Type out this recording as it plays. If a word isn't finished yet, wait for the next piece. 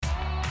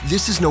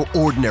This is no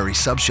ordinary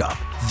sub shop.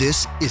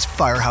 This is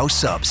Firehouse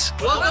Subs.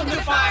 Welcome to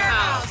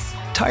Firehouse.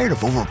 Tired of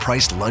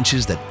overpriced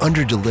lunches that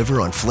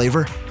underdeliver on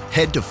flavor?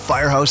 Head to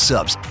Firehouse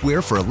Subs,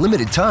 where for a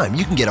limited time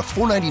you can get a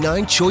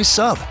 $4.99 choice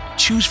sub.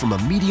 Choose from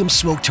a medium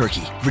smoked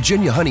turkey,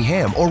 Virginia honey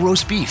ham, or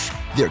roast beef.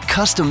 They're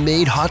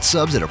custom-made hot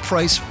subs at a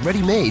price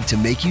ready-made to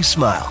make you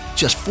smile.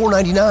 Just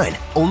 $4.99,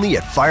 only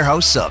at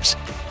Firehouse Subs.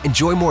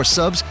 Enjoy more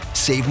subs,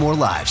 save more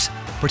lives.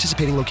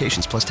 Participating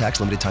locations plus tax,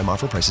 limited time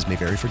offer. Prices may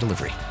vary for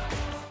delivery.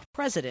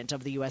 President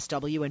of the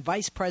USW and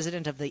Vice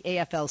President of the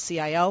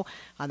AFL-CIO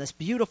on this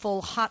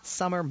beautiful hot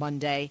summer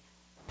Monday,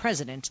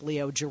 President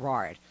Leo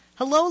Gerard.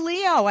 Hello,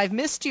 Leo. I've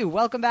missed you.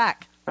 Welcome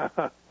back.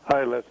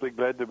 Hi, Leslie.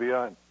 Glad to be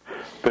on.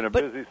 It's been a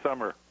busy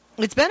summer.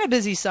 It's been a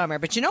busy summer.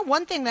 But you know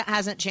one thing that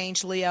hasn't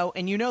changed, Leo,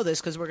 and you know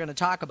this because we're going to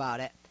talk about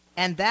it,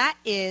 and that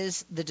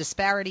is the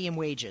disparity in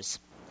wages,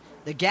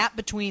 the gap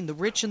between the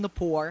rich and the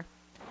poor,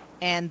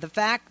 and the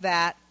fact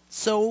that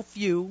so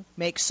few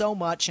make so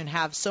much and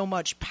have so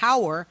much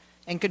power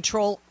and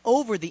control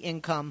over the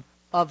income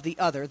of the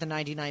other, the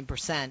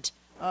 99%,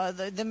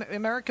 the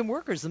American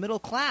workers, the middle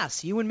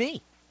class, you and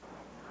me.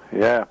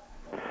 Yeah.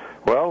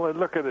 Well,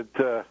 look at it.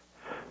 The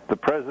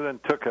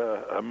president took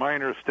a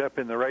minor step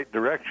in the right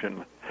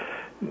direction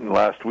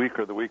last week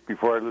or the week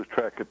before, I lose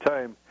track of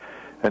time,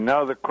 and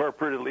now the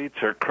corporate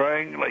elites are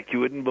crying like you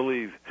wouldn't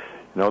believe.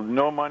 You know,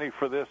 no money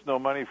for this, no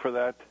money for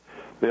that.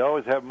 They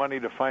always have money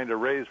to find a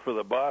raise for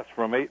the boss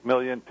from $8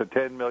 million to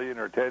 $10 million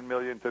or $10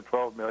 million to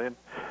 $12 million.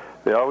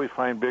 They always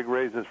find big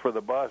raises for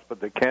the boss,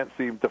 but they can't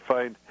seem to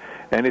find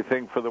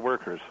anything for the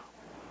workers.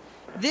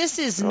 This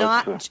is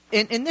not,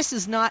 and this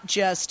is not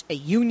just a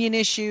union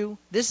issue.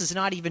 This is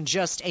not even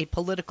just a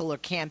political or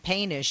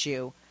campaign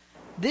issue.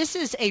 This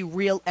is a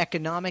real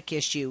economic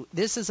issue.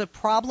 This is a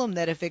problem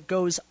that if it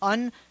goes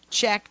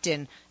unchecked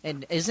and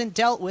isn't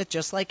dealt with,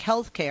 just like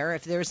health care,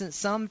 if there isn't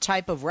some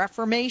type of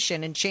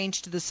reformation and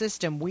change to the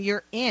system,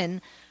 we're in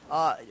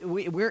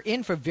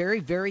for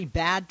very, very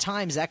bad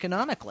times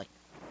economically.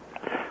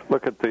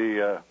 Look at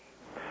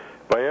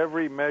by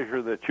every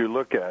measure that you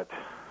look at,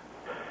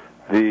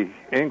 the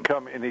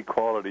income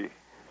inequality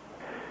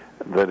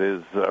that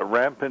is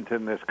rampant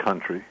in this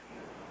country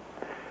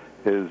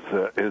is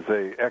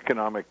a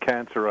economic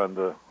cancer on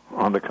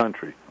the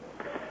country.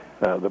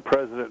 The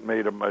president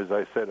made, as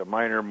I said, a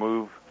minor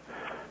move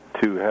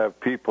to have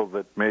people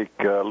that make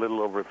a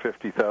little over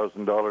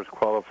 $50,000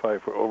 qualify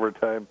for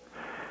overtime,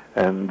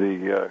 and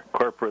the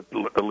corporate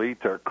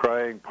elite are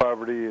crying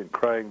poverty and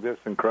crying this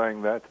and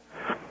crying that.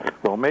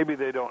 Well, maybe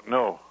they don't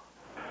know,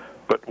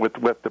 but with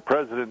what the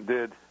president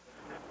did,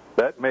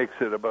 that makes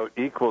it about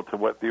equal to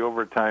what the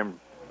overtime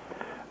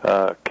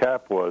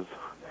cap was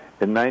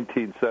in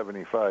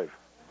 1975.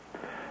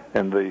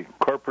 And the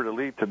corporate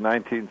elite in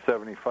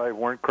 1975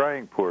 weren't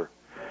crying poor.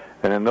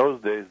 And in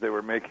those days, they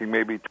were making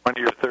maybe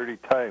 20 or 30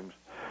 times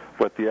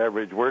what the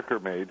average worker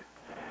made.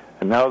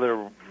 And now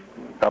they're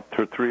up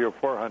to 300 or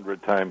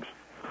 400 times,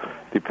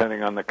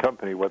 depending on the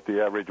company, what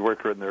the average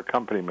worker in their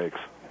company makes.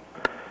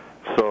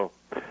 So,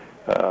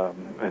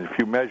 and if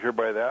you measure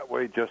by that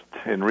way, just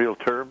in real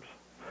terms,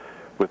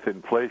 with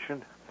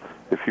inflation,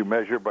 if you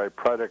measure by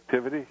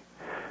productivity,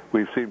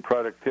 we've seen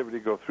productivity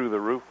go through the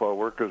roof while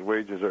workers'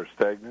 wages are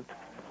stagnant.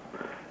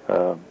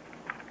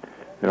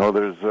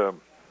 There's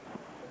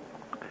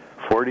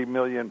 40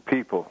 million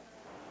people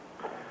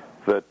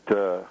that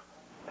are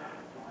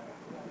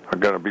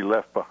going to be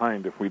left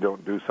behind if we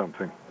don't do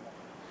something.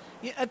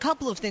 A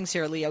couple of things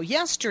here, Leo.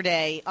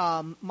 Yesterday,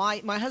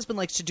 my husband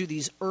likes to do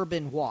these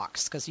urban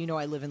walks because,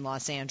 I live in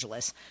Los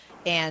Angeles.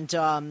 And,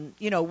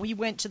 we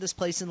went to this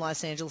place in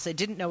Los Angeles I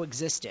didn't know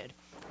existed.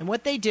 And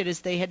what they did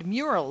is they had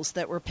murals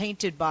that were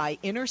painted by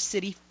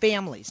inner-city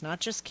families, not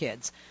just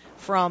kids,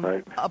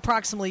 from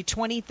approximately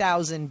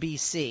 20,000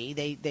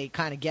 BC. They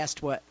kind of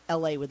guessed what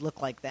L.A. would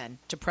look like then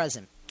to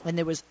present. And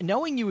there was,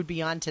 knowing you would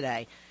be on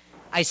today,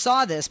 I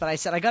saw this, but I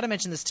said, I got to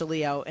mention this to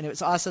Leo, and it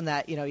was awesome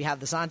that, you have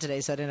this on today,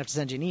 so I didn't have to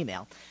send you an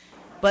email.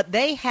 But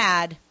they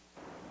had,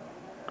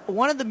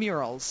 one of the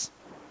murals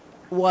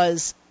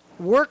was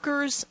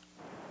workers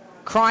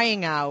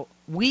crying out,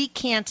 we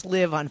can't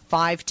live on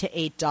 $5 to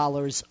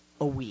 $8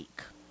 a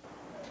week.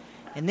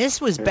 And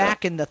this was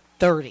back in the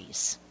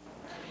 30s.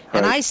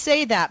 And I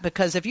say that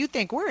because if you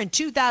think we're in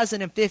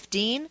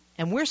 2015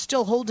 and we're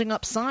still holding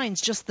up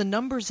signs, just the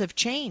numbers have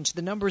changed,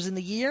 the numbers in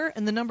the year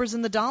and the numbers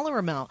in the dollar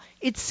amount.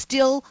 It's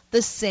still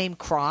the same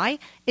cry.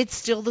 It's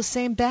still the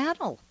same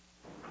battle.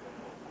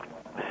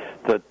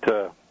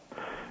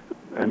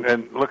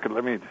 And look,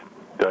 let me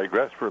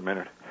digress for a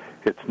minute.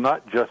 It's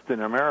not just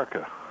in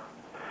America.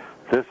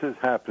 This is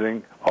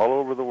happening all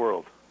over the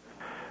world.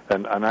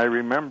 And I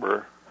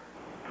remember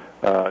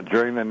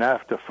during the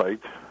NAFTA fight,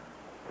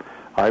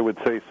 I would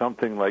say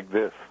something like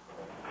this.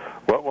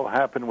 What will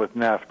happen with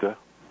NAFTA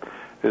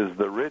is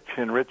the rich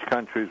in rich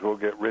countries will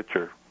get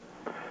richer,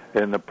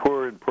 and the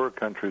poor in poor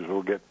countries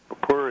will get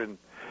poor in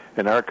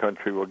our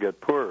country will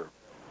get poorer.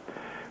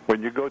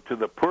 When you go to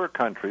the poor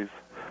countries,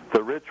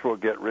 the rich will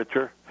get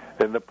richer,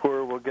 and the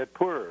poor will get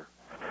poorer.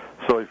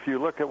 So if you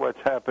look at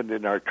what's happened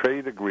in our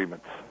trade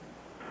agreements,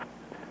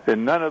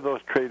 In none of those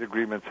trade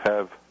agreements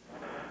have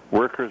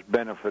workers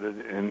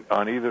benefited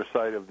on either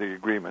side of the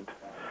agreement.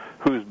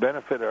 Whose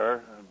benefited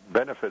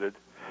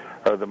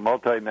are the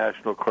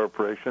multinational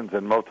corporations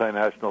and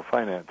multinational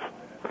finance.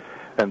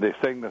 And they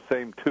sing the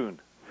same tune.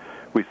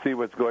 We see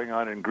what's going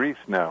on in Greece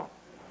now,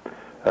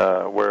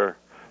 where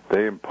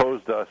they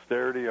imposed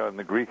austerity on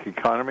the Greek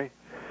economy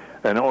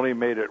and only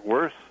made it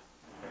worse.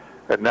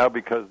 And now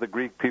because the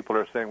Greek people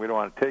are saying we don't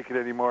want to take it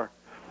anymore,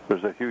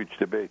 there's a huge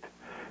debate.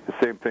 The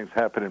same things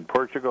happen in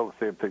Portugal,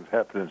 the same things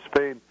happen in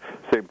Spain,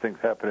 same things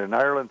happen in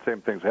Ireland,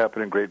 same things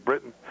happen in Great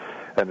Britain.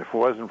 And if it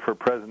wasn't for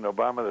President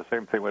Obama, the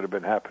same thing would have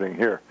been happening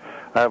here.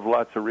 I have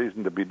lots of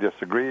reason to be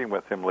disagreeing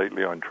with him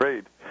lately on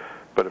trade,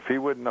 but if he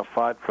wouldn't have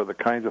fought for the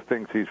kinds of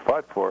things he's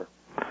fought for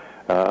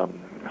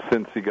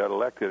since he got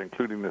elected,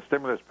 including the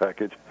stimulus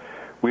package,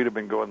 we'd have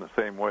been going the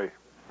same way.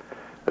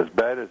 As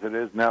bad as it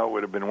is now, it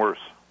would have been worse.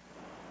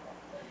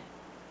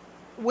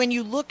 When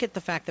you look at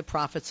the fact that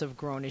profits have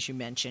grown, as you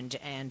mentioned,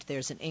 and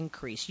there's an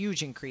increase,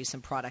 huge increase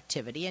in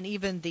productivity, and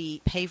even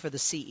the pay for the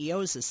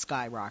CEOs has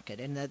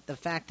skyrocketed, and the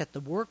fact that the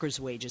workers'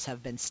 wages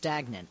have been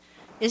stagnant,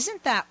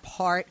 isn't that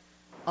part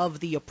of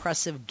the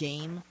oppressive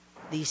game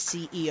these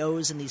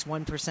CEOs and these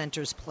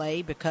one-percenters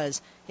play? Because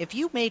if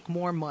you make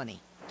more money,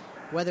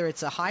 whether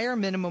it's a higher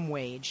minimum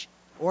wage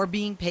or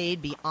being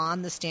paid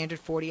beyond the standard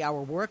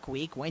 40-hour work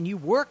week, when you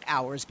work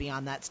hours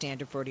beyond that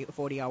standard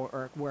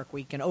 40-hour work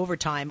week and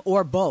overtime,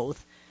 or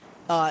both,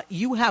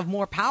 you have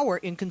more power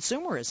in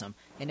consumerism.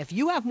 And if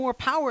you have more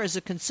power as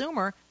a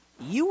consumer,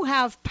 you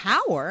have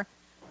power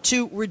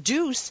to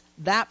reduce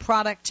that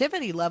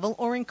productivity level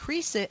or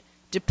increase it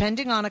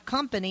depending on a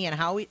company and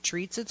how it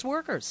treats its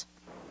workers.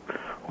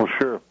 Well,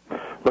 sure.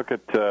 Look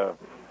at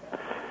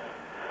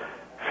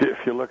if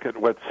you look at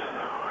what's,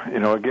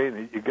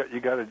 again,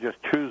 you got to just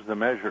choose the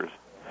measures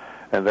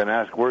and then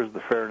ask, where's the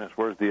fairness,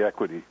 where's the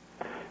equity?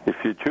 If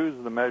you choose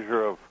the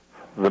measure of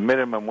the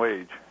minimum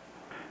wage,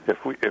 if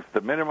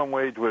the minimum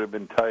wage would have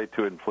been tied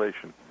to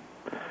inflation,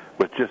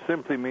 which just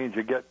simply means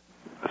you get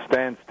a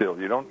standstill.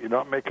 You're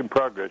not making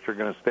progress. You're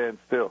going to stand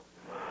still.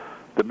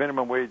 The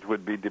minimum wage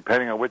would be,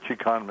 depending on which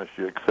economist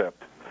you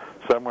accept,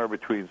 somewhere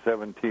between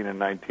 $17 and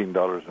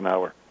 $19 an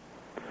hour.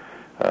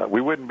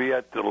 We wouldn't be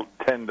at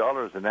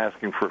 $10 and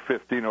asking for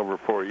 $15 over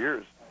 4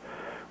 years.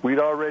 We'd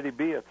already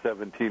be at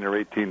 $17 or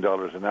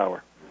 $18 an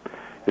hour.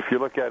 If you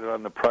look at it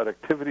on the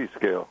productivity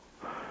scale,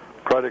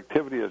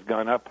 productivity has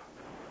gone up,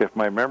 if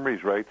my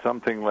memory's right,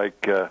 something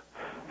like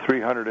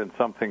 300 and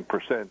something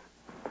 %,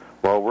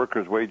 while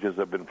workers' wages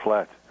have been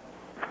flat.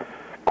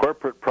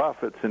 Corporate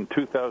profits in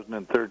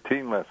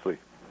 2013, Leslie,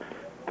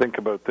 think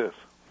about this.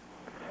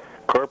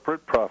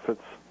 Corporate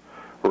profits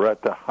were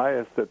at the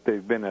highest that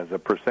they've been as a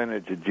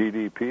percentage of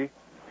GDP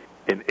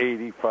in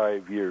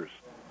 85 years.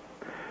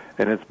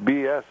 And it's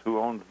BS who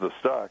owns the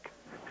stock.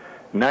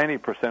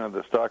 90% of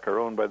the stock are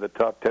owned by the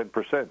top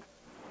 10%.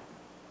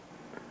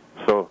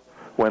 So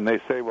when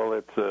they say, well,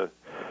 it's a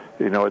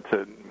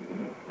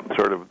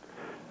sort of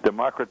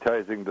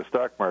democratizing the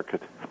stock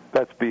market,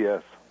 that's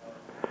BS.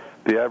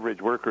 The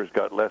average worker's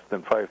got less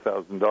than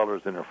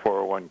 $5,000 in a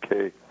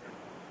 401k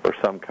or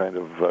some kind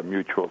of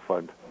mutual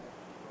fund.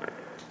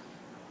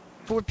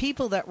 For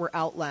people that were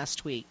out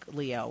last week,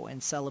 Leo,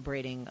 and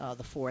celebrating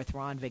the 4th,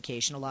 were on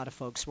vacation. A lot of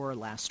folks were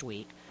last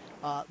week.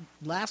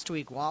 Last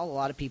week, while a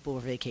lot of people were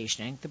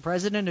vacationing, the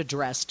president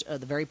addressed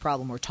the very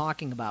problem we're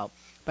talking about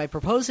by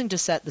proposing to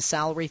set the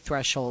salary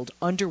threshold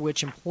under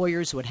which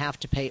employers would have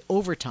to pay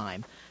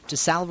overtime to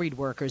salaried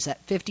workers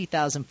at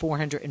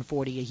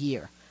 $50,440 a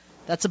year.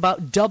 That's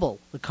about double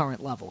the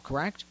current level,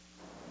 correct?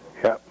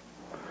 Yeah.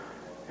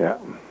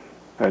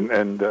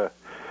 And the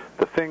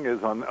thing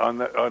is,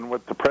 on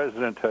what the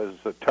president has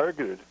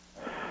targeted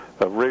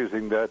of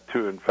raising that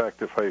to, in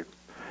fact, if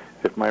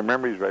my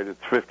memory's right,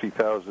 it's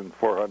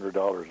 $50,400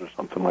 or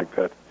something like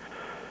that.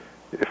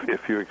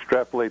 If you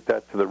extrapolate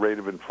that to the rate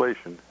of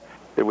inflation,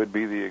 it would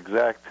be the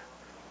exact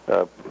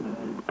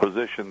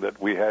position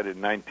that we had in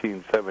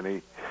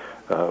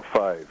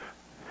 1975.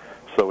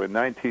 So in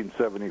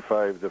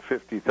 1975, the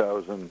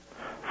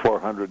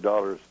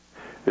 $50,400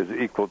 is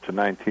equal to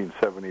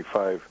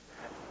 1975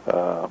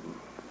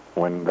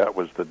 when that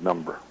was the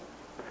number.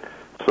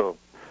 So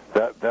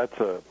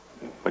that's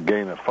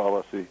again a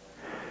fallacy.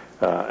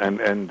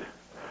 And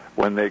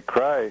when they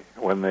cry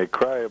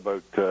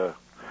about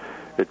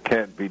it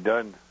can't be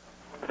done,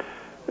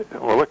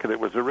 well, look at it.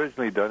 It was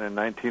originally done in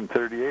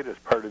 1938 as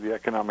part of the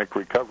economic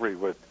recovery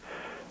with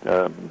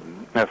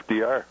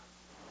FDR.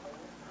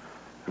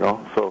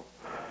 So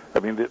I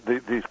mean,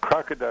 these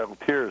crocodile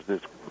tears,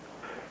 this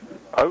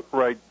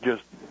outright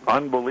just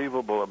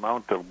unbelievable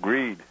amount of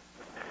greed.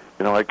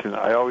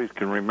 I always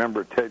can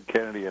remember Ted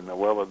Kennedy in the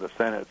well of the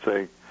Senate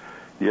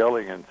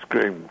yelling and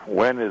screaming,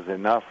 "When is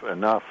enough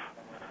enough?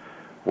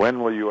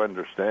 When will you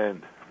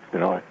understand?"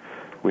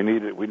 We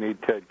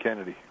need Ted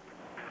Kennedy.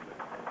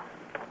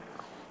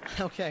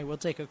 Okay, we'll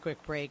take a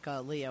quick break,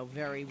 Leo.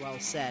 Very well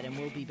said, and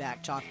we'll be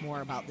back, talk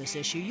more about this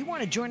issue. You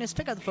want to join us,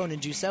 pick up the phone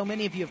and do so.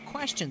 Many of you have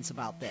questions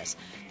about this.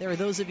 There are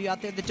those of you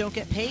out there that don't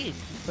get paid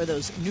for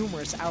those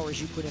numerous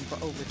hours you put in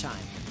for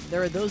overtime.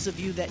 There are those of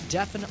you that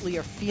definitely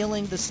are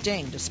feeling the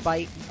sting,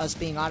 despite us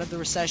being out of the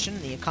recession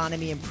and the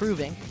economy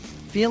improving,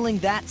 feeling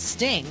that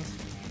sting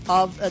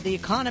of the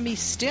economy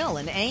still,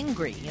 and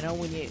angry. You know,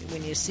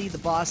 when you see the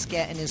boss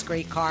get in his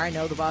great car, I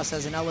know the boss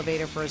has an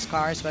elevator for his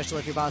car, especially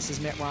if your boss is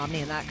Mitt Romney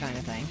and that kind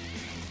of thing,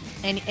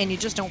 and you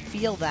just don't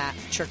feel that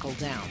trickle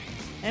down,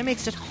 and it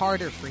makes it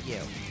harder for you.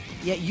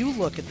 Yet you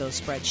look at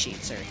those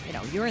spreadsheets, or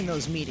you're in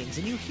those meetings,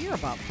 and you hear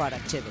about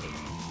productivity,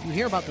 you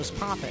hear about those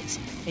profits,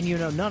 and you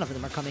know none of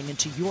them are coming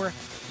into your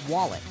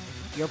wallet,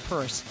 your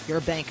purse, your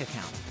bank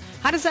account.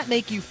 How does that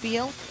make you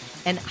feel?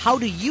 And how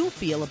do you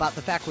feel about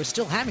the fact we're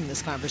still having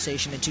this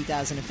conversation in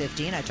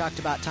 2015? I talked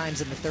about times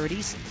in the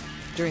 30s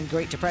during the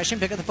Great Depression.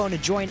 Pick up the phone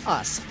and join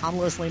us. I'm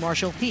Leslie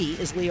Marshall. He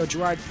is Leo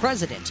Gerard,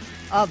 president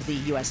of the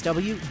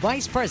USW,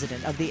 vice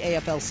president of the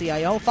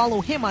AFL-CIO. Follow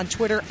him on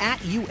Twitter at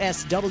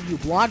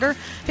USWblogger.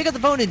 Pick up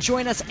the phone and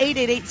join us,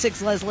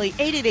 888-6-LESLIE,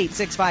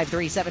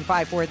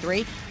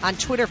 888-653-7543. On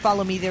Twitter,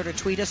 follow me there to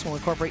tweet us. We'll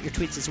incorporate your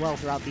tweets as well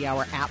throughout the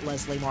hour at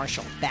Leslie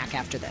Marshall. Back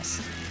after this.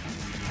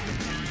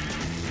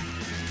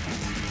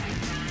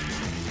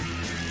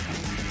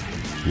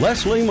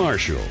 Leslie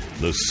Marshall,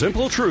 the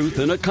simple truth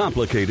in a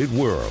complicated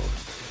world.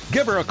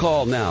 Give her a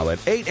call now at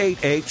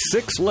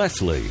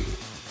 888-6-LESLIE.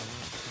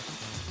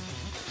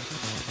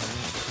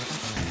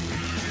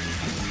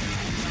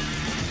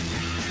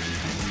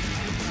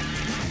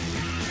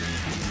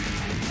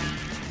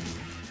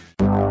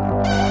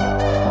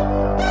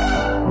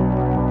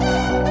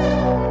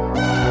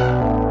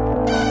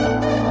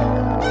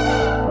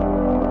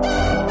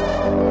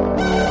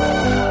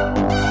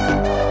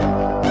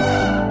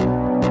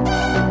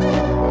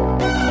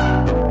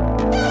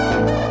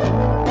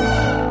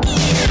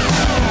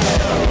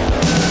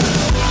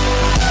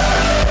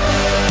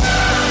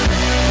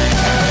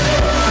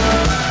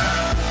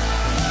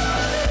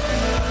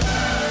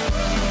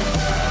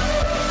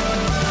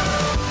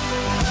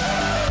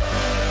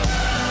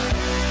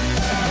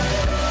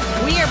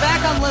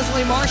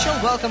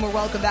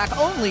 Welcome back.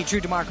 Only True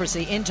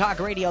Democracy in Talk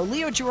Radio.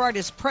 Leo Gerard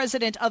is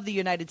president of the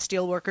United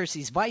Steelworkers.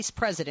 He's vice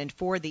president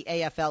for the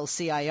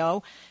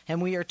AFL-CIO.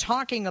 And we are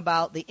talking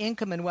about the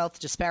income and wealth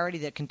disparity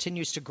that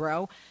continues to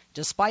grow.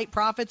 Despite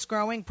profits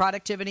growing,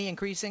 productivity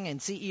increasing, and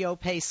CEO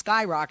pay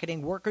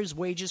skyrocketing, workers'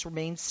 wages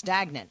remain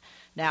stagnant.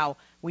 Now,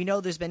 we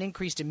know there's been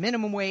increase in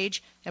minimum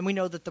wage, and we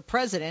know that the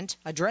president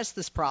addressed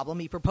this problem.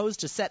 He proposed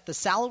to set the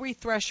salary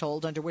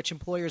threshold under which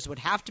employers would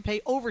have to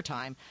pay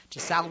overtime to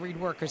salaried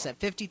workers at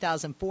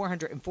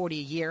 $50,440 a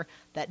year.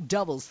 That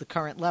doubles the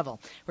current level.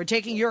 We're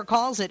taking your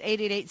calls at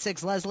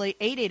 888-6-LESLIE,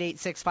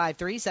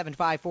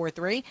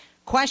 888-653-7543.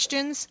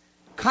 Questions,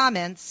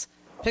 comments,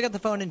 pick up the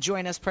phone and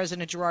join us.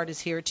 President Gerard is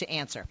here to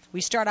answer.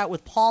 We start out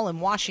with Paul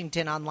in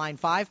Washington on line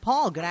 5.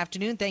 Paul, good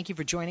afternoon. Thank you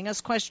for joining us.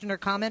 Question or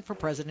comment for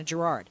President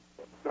Gerard?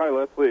 Hi,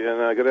 Leslie,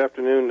 and good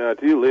afternoon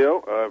to you,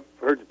 Leo. I've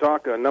heard you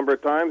talk a number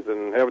of times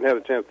and haven't had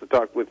a chance to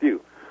talk with you.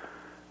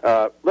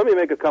 Let me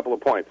make a couple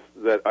of points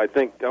that I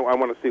think I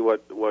want to see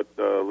what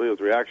Leo's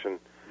reaction.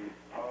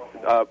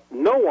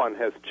 No one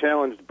has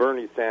challenged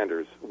Bernie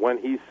Sanders when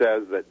he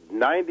says that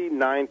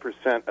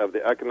 99% of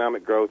the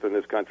economic growth in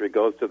this country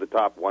goes to the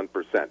top 1%.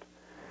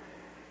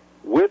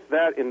 With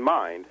that in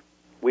mind,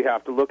 we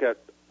have to look at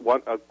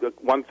one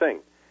thing.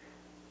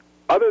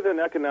 Other than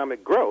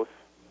economic growth,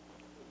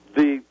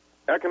 the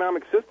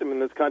economic system in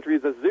this country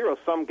is a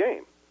zero-sum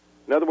game.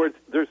 In other words,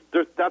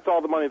 that's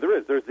all the money there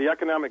is. There's the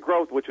economic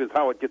growth, which is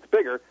how it gets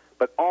bigger,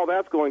 but all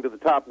that's going to the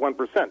top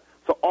 1%.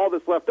 So all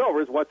that's left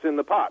over is what's in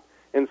the pot.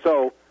 And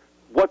so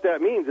what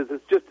that means is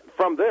it's just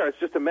from there, it's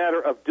just a matter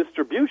of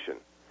distribution.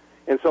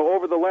 And so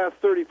over the last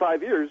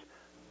 35 years,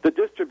 the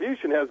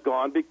distribution has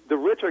gone. The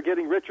rich are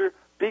getting richer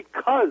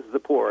because the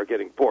poor are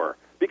getting poorer.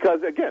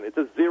 Because, again, it's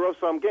a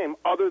zero-sum game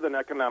other than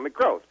economic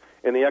growth.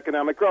 And the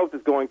economic growth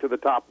is going to the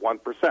top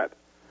 1%.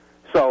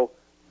 So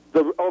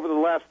over the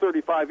last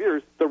 35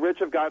 years, the rich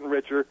have gotten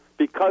richer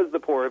because the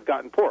poor have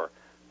gotten poorer.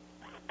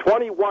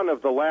 21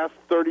 of the last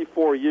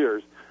 34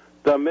 years,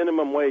 the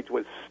minimum wage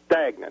was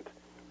stagnant.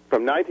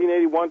 From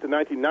 1981 to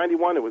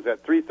 1991, it was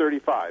at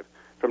 $3.35.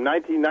 From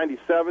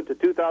 1997 to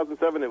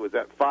 2007, it was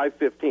at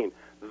 $5.15.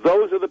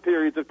 Those are the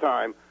periods of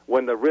time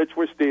when the rich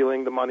were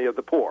stealing the money of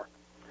the poor.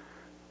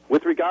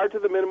 With regard to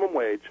the minimum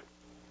wage,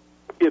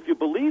 if you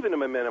believe in a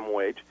minimum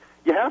wage,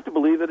 you have to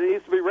believe that it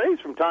needs to be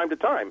raised from time to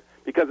time,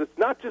 because it's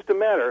not just a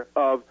matter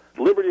of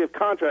liberty of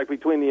contract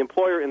between the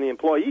employer and the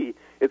employee.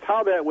 It's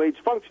how that wage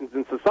functions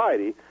in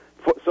society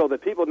so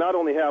that people not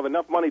only have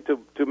enough money to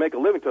make a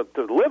living,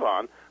 to live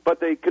on,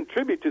 but they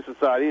contribute to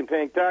society in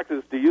paying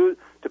taxes to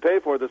pay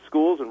for the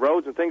schools and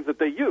roads and things that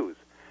they use.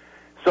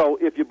 So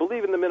if you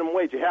believe in the minimum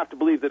wage, you have to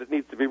believe that it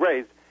needs to be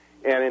raised.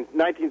 And in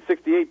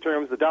 1968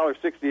 terms, the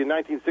 $1.60 in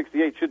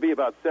 1968 should be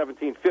about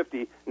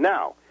 $17.50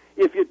 now.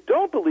 If you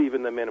don't believe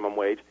in the minimum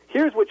wage,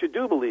 here's what you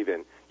do believe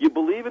in. you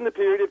believe in the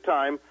period of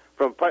time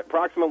from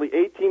approximately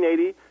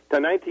 1880 to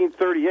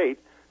 1938,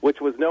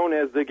 which was known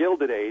as the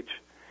Gilded Age,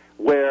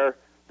 where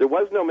there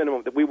was no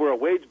minimum, that we were a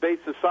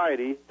wage-based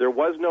society, there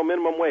was no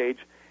minimum wage,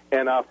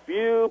 and a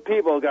few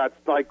people got,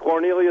 like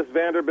Cornelius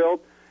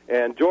Vanderbilt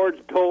and George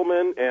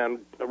Pullman and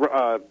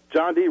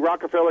John D.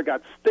 Rockefeller,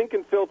 got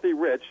stinking filthy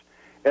rich,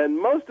 and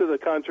most of the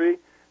country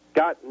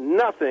got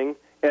nothing.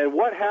 And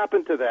what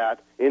happened to that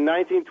in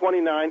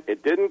 1929?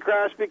 It didn't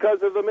crash because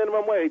of the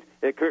minimum wage.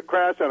 It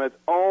crashed on its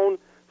own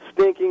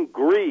stinking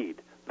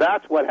greed.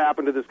 That's what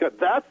happened to this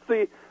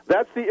country.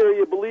 That's the area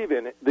you believe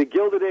in, the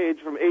Gilded Age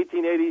from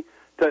 1880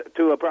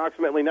 to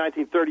approximately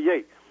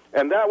 1938.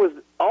 And that was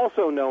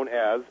also known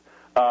as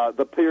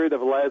the period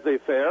of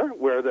laissez-faire,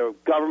 where the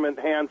government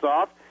hands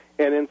off.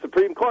 And in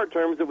Supreme Court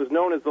terms, it was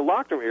known as the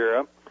Lochner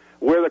era,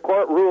 where the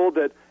court ruled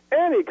that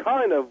any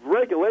kind of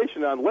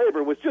regulation on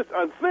labor was just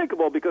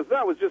unthinkable because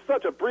that was just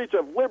such a breach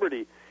of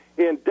liberty.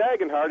 In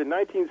Dagenhart in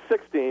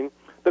 1916,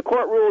 the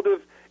court ruled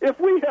if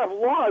we have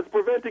laws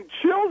preventing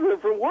children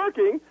from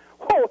working,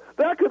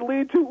 that could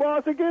lead to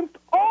laws against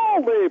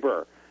all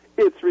labor.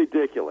 It's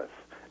ridiculous.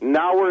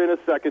 Now we're in a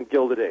second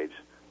Gilded Age.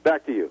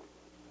 Back to you.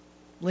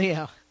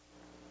 Leo.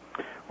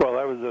 Well,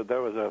 that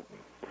was a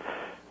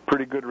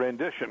pretty good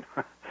rendition,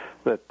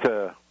 but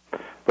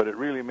it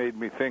really made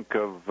me think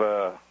of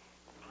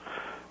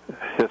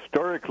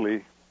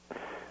historically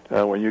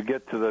when you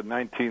get to the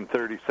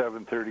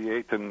 1937,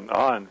 38, and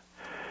on.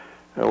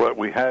 What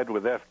we had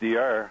with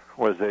FDR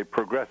was a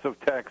progressive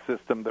tax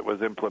system that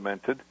was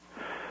implemented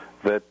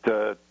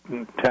that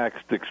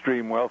taxed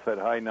extreme wealth at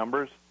high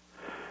numbers.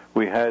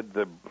 We had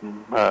the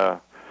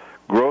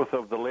growth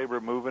of the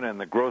labor movement and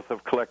the growth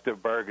of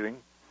collective bargaining.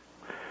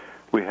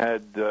 We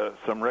had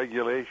some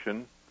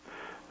regulation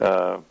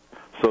so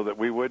that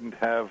we wouldn't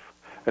have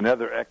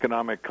another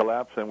economic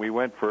collapse, and we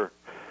went for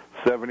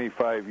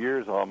 75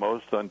 years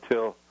almost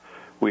until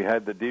we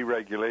had the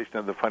deregulation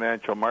of the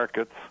financial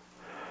markets.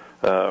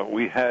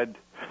 We had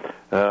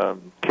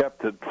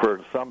kept it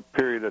for some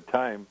period of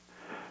time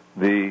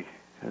the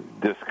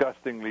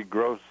disgustingly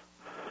gross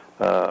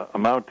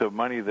amount of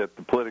money that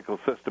the political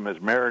system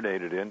is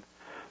marinated in.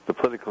 The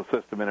political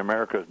system in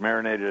America is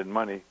marinated in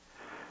money.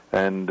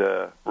 And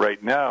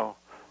right now,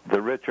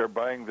 the rich are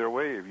buying their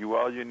way.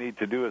 All you need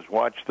to do is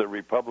watch the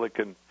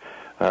Republican,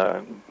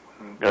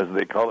 as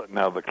they call it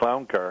now, the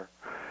clown car,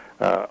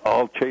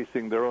 all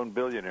chasing their own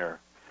billionaire.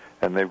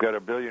 And they've got a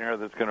billionaire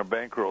that's going to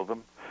bankroll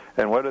them.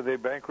 And what are they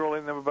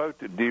bankrolling them about?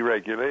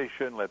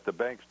 Deregulation, let the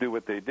banks do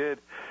what they did.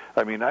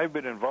 I mean, I've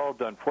been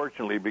involved,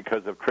 unfortunately,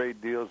 because of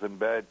trade deals and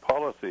bad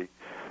policy.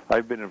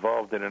 I've been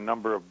involved in a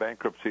number of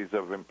bankruptcies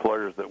of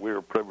employers that we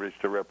were privileged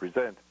to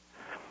represent.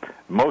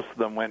 Most of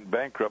them went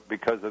bankrupt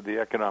because of the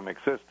economic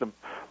system.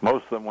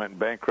 Most of them went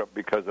bankrupt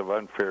because of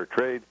unfair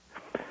trade.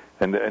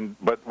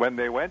 But when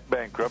they went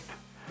bankrupt,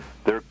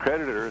 their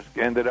creditors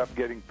ended up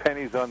getting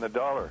pennies on the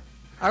dollar.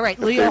 All right,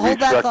 Leo, hold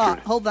that thought.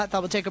 Hold that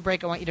thought. We'll take a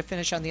break. I want you to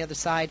finish on the other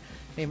side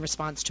in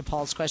response to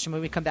Paul's question.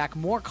 When we come back,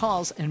 more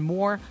calls and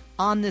more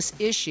on this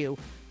issue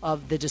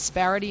of the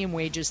disparity in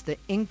wages, the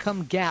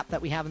income gap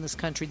that we have in this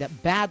country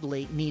that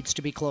badly needs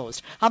to be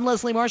closed. I'm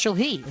Leslie Marshall.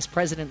 He is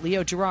President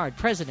Leo Gerard,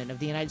 President of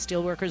the United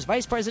Steelworkers,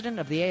 Vice President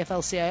of the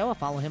AFL-CIO.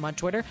 Follow him on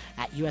Twitter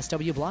at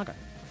USW Blogger.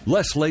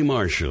 Leslie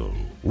Marshall.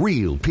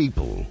 Real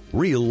people,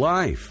 real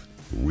life,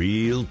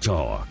 real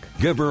talk.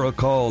 Give her a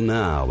call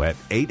now at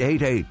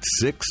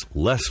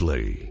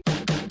 888-6-LESLIE.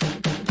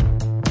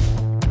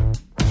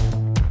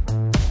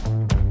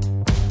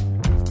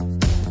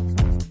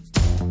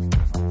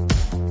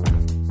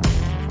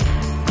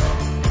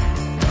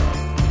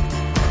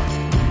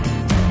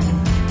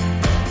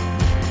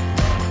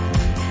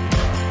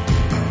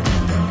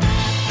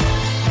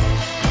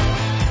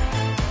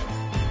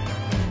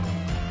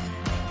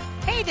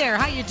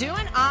 How you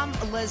doing? I'm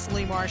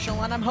Leslie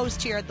Marshall, and I'm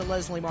host here at the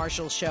Leslie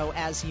Marshall Show,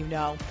 as you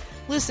know.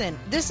 Listen,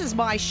 this is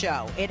my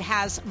show. It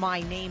has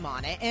my name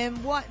on it,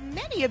 and what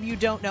many of you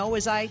don't know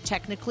is I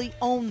technically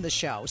own the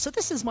show. So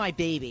this is my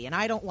baby, and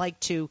I don't like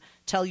to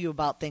tell you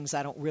about things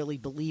I don't really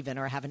believe in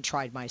or haven't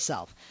tried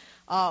myself.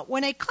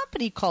 When a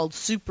company called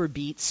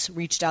SuperBeets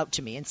reached out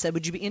to me and said,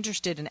 would you be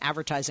interested in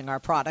advertising our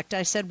product,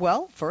 I said,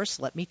 well, first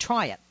let me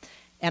try it.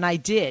 And I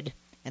did,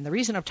 and the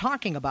reason I'm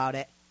talking about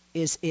it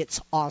is it's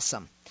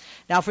awesome.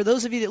 Now, for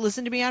those of you that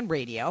listen to me on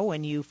radio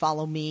and you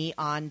follow me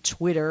on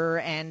Twitter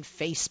and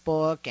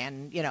Facebook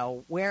and,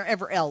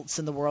 wherever else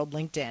in the world,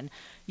 LinkedIn,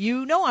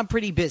 you know I'm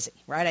pretty busy,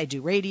 right? I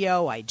do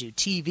radio, I do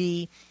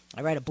TV,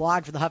 I write a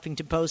blog for the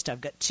Huffington Post.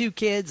 I've got 2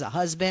 kids, a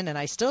husband, and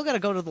I still got to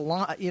go to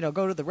the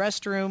go to the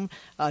restroom,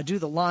 do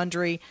the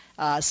laundry,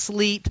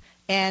 sleep,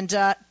 and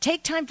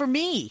take time for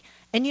me.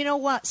 And you know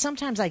what?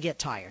 Sometimes I get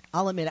tired.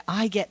 I'll admit it.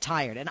 I get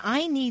tired. And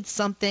I need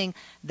something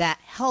that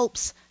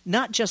helps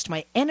not just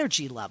my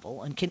energy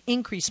level and can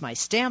increase my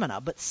stamina,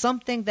 but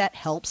something that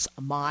helps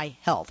my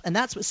health. And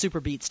that's what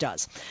SuperBeets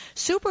does.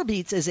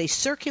 SuperBeets is a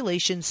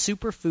circulation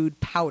superfood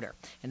powder,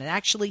 and it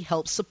actually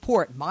helps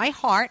support my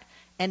heart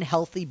and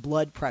healthy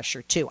blood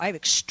pressure, too. I have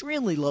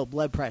extremely low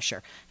blood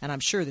pressure, and I'm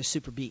sure the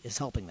Super Beet is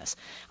helping this.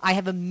 I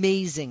have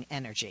amazing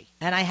energy,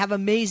 and I have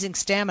amazing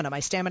stamina. My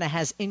stamina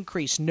has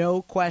increased,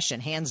 no question,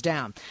 hands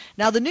down.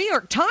 Now, the New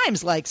York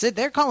Times likes it.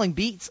 They're calling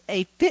beets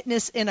a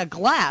fitness in a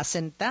glass,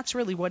 and that's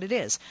really what it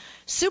is.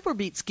 Super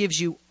Beets gives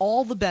you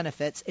all the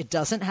benefits. It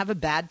doesn't have a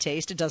bad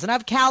taste. It doesn't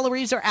have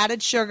calories or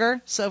added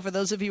sugar. So for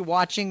those of you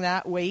watching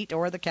that weight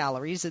or the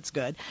calories, it's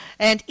good.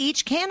 And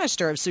each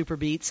canister of Super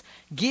Beets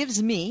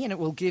gives me, and it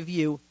will give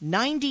you,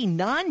 90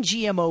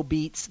 non-GMO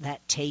beets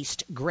that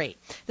taste great.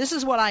 This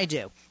is what I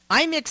do.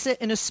 I mix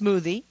it in a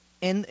smoothie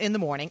in the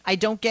morning. I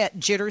don't get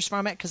jitters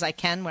from it because I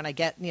can when I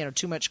get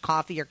too much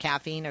coffee or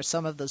caffeine or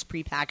some of those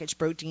prepackaged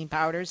protein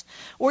powders.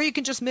 Or you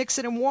can just mix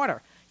it in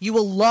water. You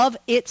will love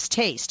its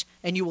taste,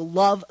 and you will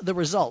love the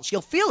results.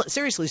 You'll feel it,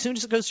 seriously, as soon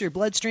as it goes to your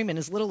bloodstream in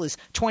as little as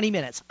 20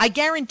 minutes. I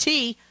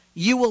guarantee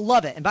you will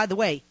love it. And by the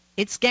way,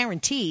 it's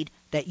guaranteed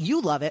that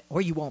you love it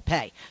or you won't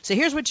pay. So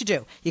here's what you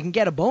do. You can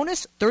get a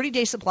bonus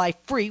 30-day supply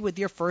free with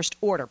your first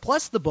order,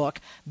 plus the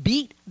book,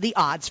 Beat the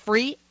Odds,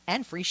 free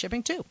and free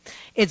shipping too.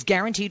 It's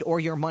guaranteed or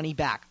your money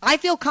back. I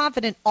feel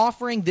confident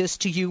offering this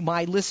to you,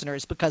 my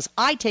listeners, because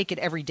I take it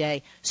every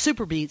day.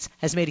 Super Beets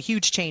has made a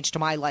huge change to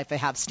my life. I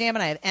have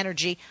stamina, I have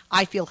energy,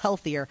 I feel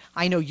healthier.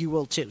 I know you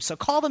will too. So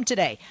call them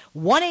today,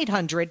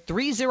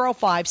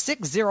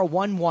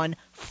 1-800-305-6011,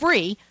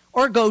 free,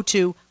 or go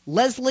to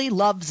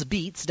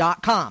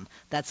LeslieLovesBeets.com.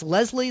 That's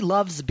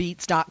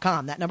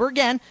LeslieLovesBeets.com. That number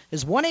again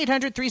is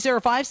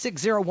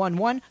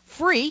 1-800-305-6011,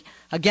 free.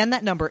 Again,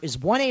 that number is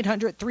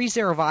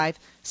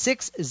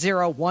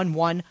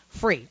 1-800-305-6011,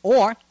 free.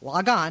 Or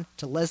log on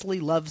to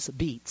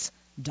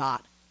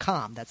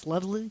LeslieLovesBeets.com. That's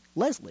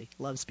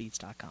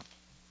LeslieLovesBeets.com.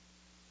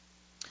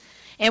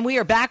 And we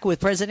are back with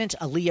President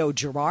Leo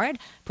Gerard,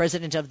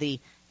 president of the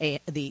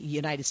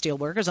United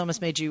Steelworkers.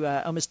 Almost made you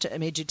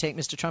take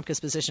Mr. Trumka's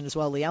position as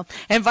well, Leo.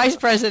 And vice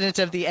president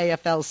of the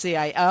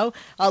AFL-CIO.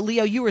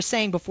 Leo, you were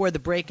saying before the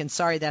break, and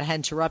sorry that I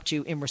had to interrupt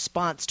you, in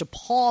response to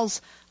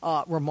Paul's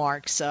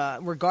remarks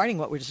regarding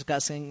what we're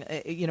discussing,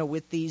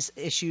 with these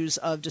issues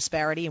of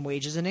disparity in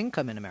wages and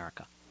income in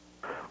America.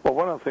 Well,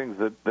 one of the things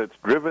that's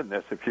driven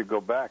this, if you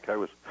go back, I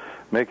was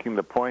making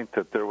the point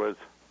that there was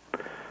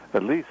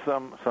at least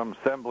some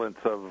semblance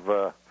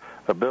of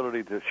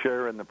ability to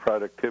share in the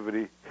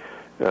productivity,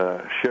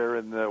 share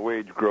in the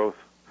wage growth,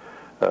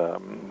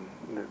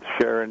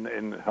 share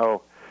in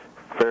how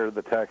fair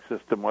the tax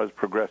system was,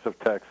 progressive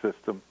tax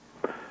system,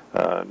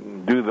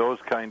 do those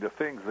kind of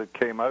things that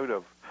came out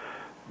of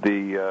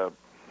the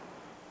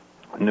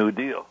New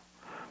Deal,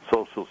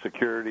 Social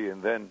Security,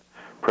 and then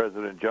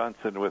President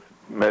Johnson with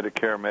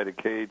Medicare,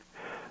 Medicaid,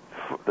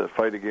 the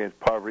fight against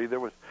poverty.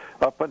 There was,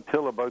 up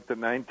until about the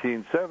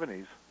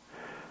 1970s,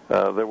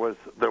 there was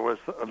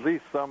at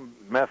least some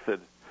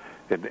method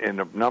in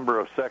a number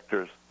of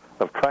sectors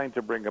of trying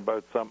to bring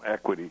about some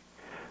equity.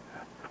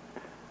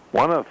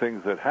 One of the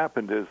things that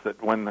happened is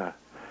that when the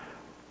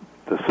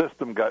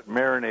system got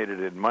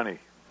marinated in money,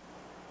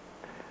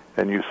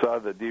 and you saw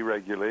the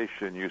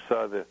deregulation, you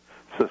saw the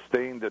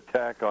sustained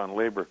attack on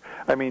labor.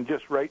 I mean,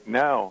 just right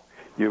now,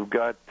 you've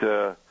got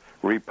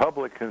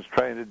Republicans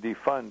trying to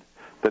defund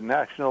the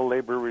National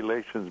Labor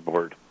Relations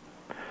Board.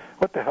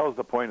 What the hell is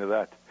the point of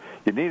that?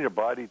 You need a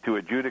body to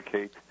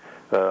adjudicate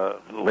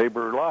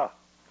labor law.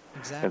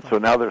 Exactly. And so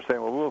now they're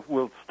saying, well,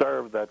 we'll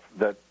starve that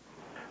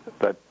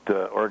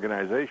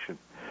organization.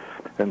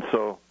 And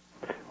so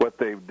what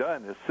they've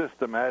done is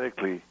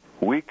systematically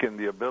weaken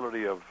the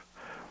ability of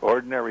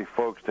ordinary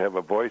folks to have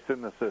a voice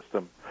in the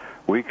system,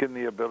 weaken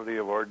the ability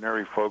of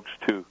ordinary folks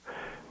to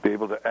be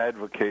able to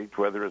advocate,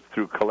 whether it's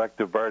through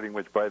collective bargaining,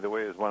 which, by the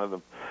way, is one of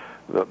the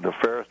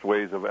fairest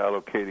ways of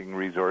allocating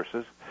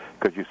resources,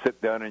 because you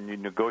sit down and you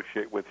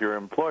negotiate with your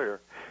employer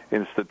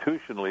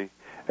institutionally,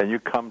 and you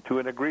come to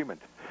an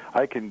agreement.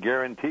 I can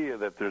guarantee you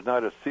that there's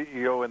not a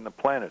CEO in the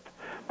planet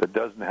that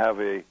doesn't have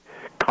a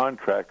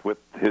contract with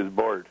his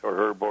board or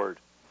her board.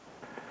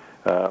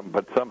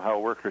 But somehow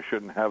workers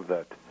shouldn't have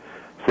that.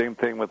 Same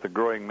thing with the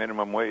growing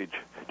minimum wage.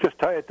 Just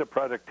tie it to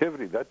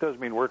productivity. That doesn't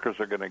mean workers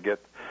are going to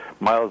get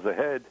miles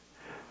ahead.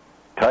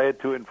 Tie it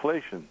to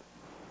inflation.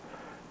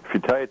 If you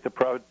tie it to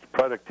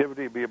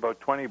productivity, it'd be about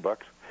 $20.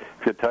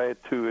 If you tie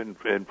it to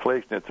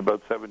inflation, it's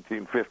about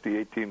 $17.50,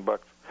 $18,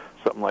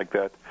 something like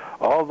that.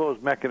 All those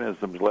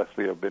mechanisms,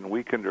 Leslie, have been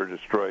weakened or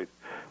destroyed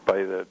by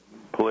the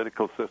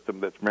political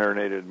system that's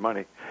marinated in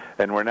money.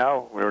 And we're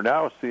now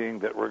seeing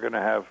that we're going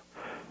to have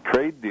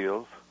trade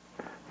deals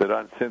that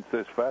since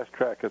this fast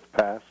track has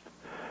passed,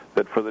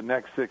 that for the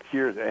next 6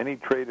 years, any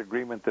trade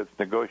agreement that's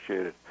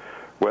negotiated,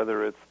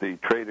 whether it's the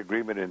trade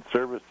agreement in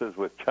services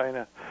with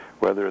China,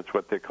 whether it's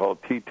what they call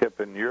TTIP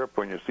in Europe,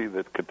 when you see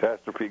the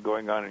catastrophe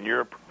going on in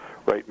Europe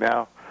right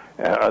now,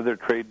 and other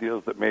trade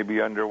deals that may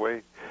be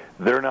underway,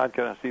 they're not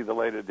going to see the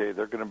light of day.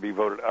 They're going to be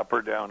voted up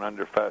or down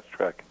under fast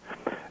track.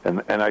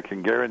 And I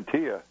can guarantee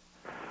you,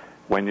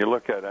 when you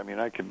look at,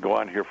 I could go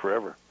on here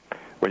forever.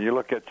 When you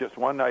look at just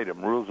one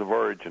item, rules of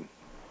origin,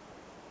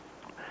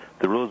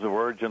 the rules of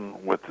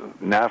origin with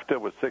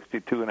NAFTA was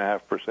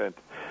 62.5%.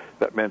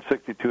 That meant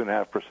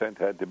 62.5%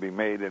 had to be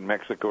made in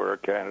Mexico or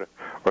Canada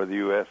or the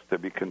U.S. to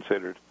be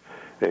considered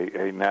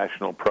a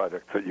national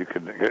product that you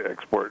can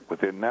export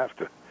within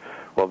NAFTA.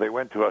 Well, they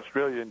went to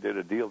Australia and did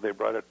a deal. They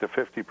brought it to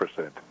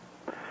 50%.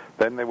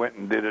 Then they went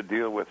and did a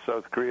deal with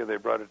South Korea. They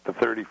brought it to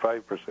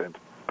 35%.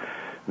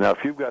 Now, if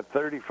you've got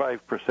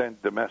 35%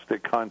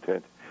 domestic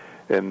content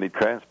in the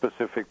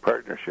Trans-Pacific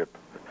Partnership,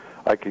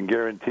 I can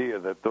guarantee you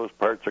that those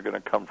parts are going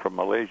to come from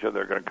Malaysia.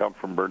 They're going to come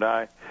from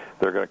Brunei.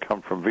 They're going to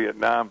come from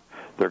Vietnam.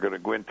 They're going to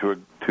go into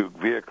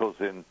vehicles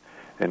in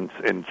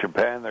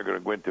Japan. They're going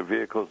to go into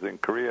vehicles in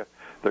Korea.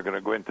 They're going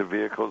to go into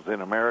vehicles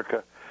in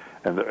America,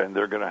 and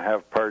they're going to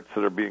have parts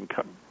that are being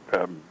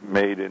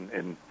made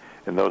in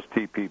those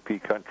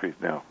TPP countries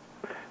now.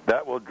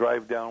 That will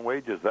drive down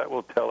wages. That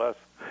will tell us,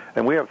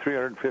 and we have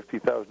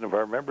 350,000 of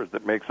our members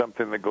that make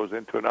something that goes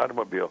into an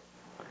automobile.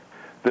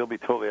 They'll be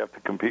told they have to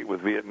compete with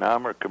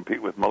Vietnam or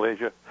compete with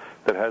Malaysia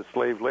that has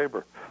slave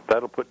labor.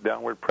 That'll put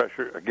downward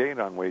pressure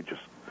again on wages.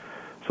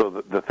 So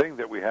the thing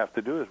that we have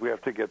to do is we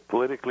have to get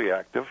politically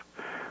active.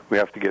 We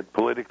have to get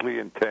politically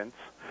intense.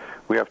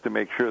 We have to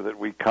make sure that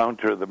we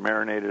counter the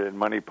marinated in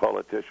money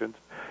politicians,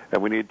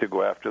 and we need to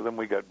go after them.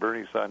 We got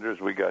Bernie Sanders.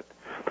 We got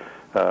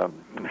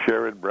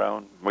Sherrod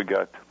Brown. We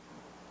got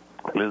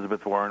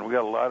Elizabeth Warren. We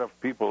got a lot of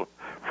people,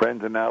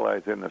 friends and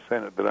allies in the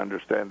Senate that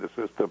understand the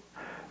system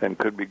and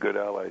could be good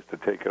allies to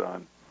take it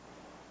on.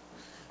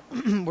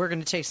 We're going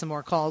to take some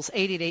more calls.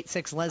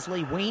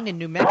 8886-LESLIE. Wayne in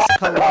New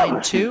Mexico,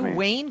 line 2.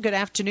 Wayne, good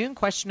afternoon.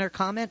 Question or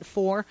comment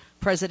for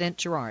President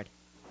Gerard?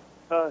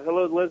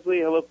 Hello, Leslie.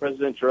 Hello,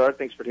 President Gerard.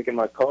 Thanks for taking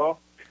my call.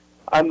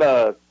 I'm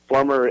a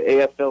former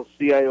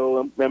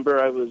AFL-CIO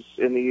member. I was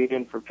in the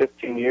union for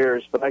 15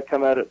 years, but I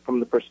come at it from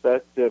the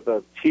perspective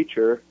of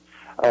teacher.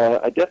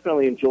 I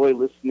definitely enjoy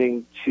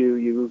listening to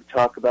you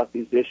talk about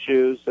these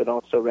issues, and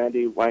also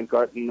Randy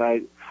Weingarten.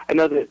 I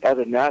know that at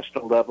a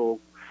national level,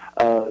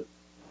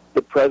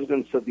 the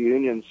presidents of the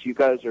unions, you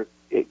guys are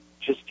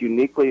just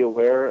uniquely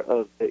aware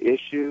of the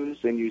issues,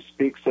 and you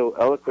speak so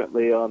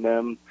eloquently on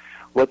them,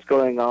 what's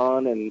going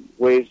on, and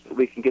ways that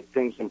we can get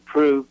things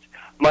improved.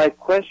 My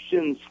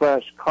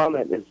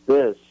question/comment is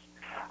this.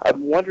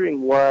 I'm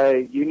wondering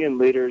why union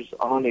leaders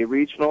on a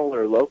regional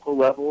or local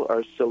level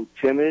are so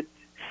timid,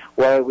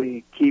 why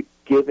we keep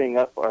giving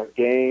up our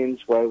gains,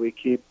 why we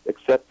keep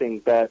accepting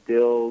bad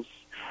deals,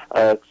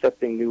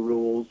 accepting new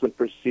rules and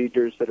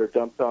procedures that are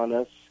dumped on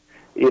us.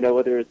 You know,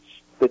 whether it's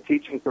the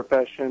teaching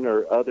profession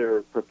or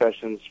other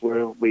professions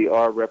where we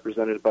are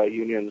represented by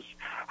unions,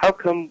 how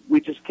come we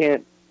just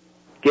can't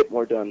get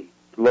more done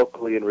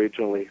locally and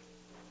regionally?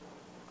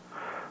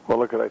 Well,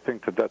 look, I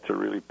think that's a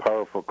really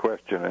powerful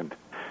question, and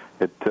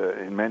it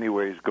in many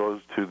ways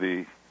goes to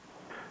the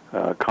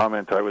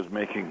comment I was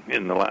making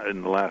in the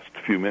last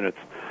few minutes.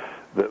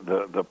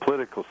 The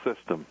political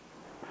system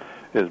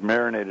is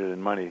marinated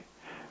in money.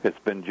 It's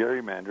been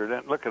gerrymandered,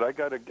 and look, I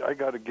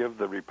got to give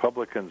the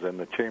Republicans and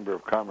the Chamber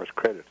of Commerce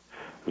credit,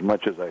 as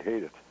much as I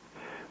hate it.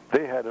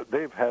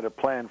 They've had a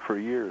plan for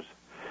years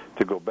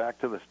to go back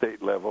to the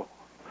state level,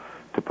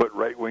 to put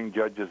right-wing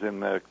judges in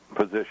the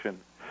position,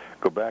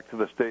 go back to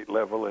the state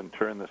level and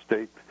turn the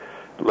state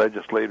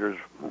legislators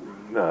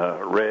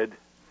red,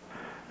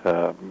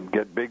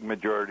 get big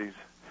majorities,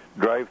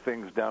 drive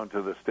things down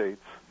to the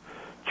states,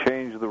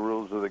 change the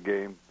rules of the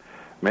game,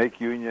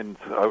 make unions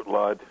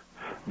outlawed,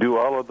 do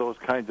all of those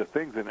kinds of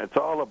things. And it's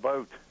all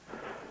about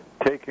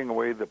taking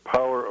away the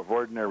power of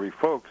ordinary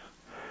folks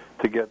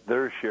to get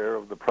their share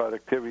of the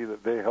productivity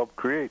that they help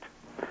create.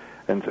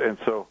 And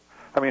so,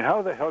 I mean,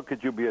 how the hell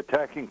could you be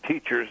attacking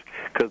teachers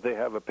because they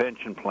have a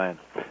pension plan?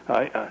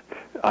 I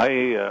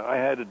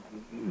had a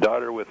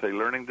daughter with a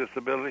learning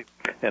disability,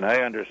 and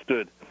I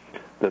understood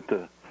that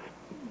the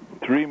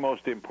three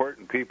most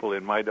important people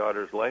in my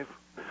daughter's life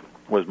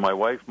was my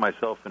wife,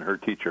 myself, and her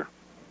teacher.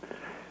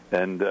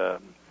 And,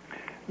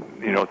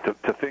 you know,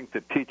 to think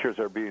that teachers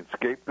are being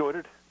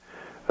scapegoated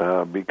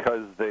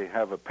because they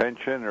have a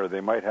pension or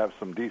they might have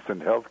some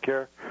decent health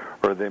care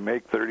or they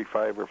make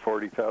 $35,000 or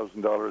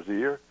 $40,000 a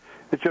year,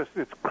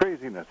 it's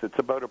craziness. It's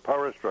about a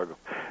power struggle.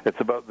 It's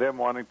about them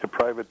wanting to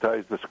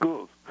privatize the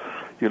schools.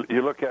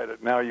 You look at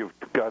it now, you've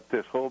got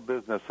this whole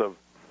business of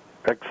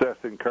excess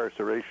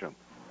incarceration.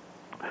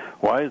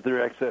 Why is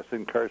there excess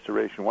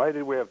incarceration? Why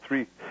did we have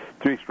three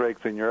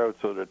strikes and you're out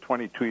so that a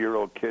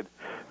 22-year-old kid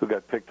who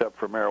got picked up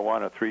for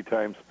marijuana 3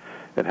 times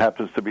and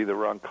happens to be the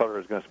wrong color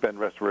is going to spend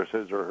the rest of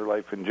his or her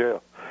life in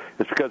jail?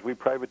 It's because we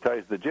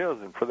privatized the jails,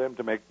 and for them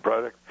to make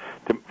profit,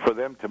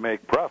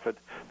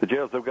 the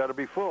jails have got to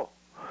be full.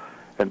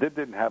 And it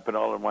didn't happen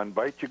all in one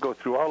bite. You go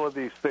through all of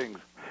these things,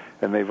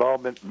 and they've all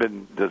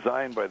been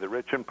designed by the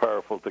rich and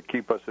powerful to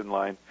keep us in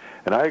line.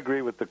 And I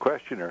agree with the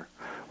questioner.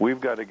 We've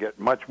got to get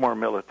much more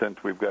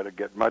militant. We've got to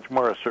get much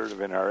more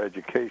assertive in our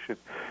education.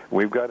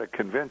 We've got to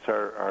convince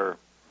our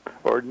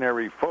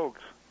ordinary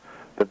folks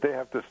that they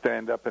have to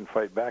stand up and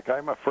fight back.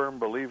 I'm a firm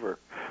believer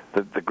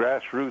that the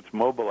grassroots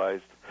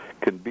mobilized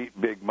can beat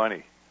big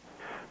money.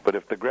 But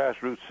if the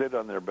grassroots sit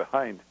on their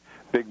behind,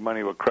 big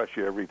money will crush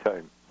you every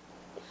time.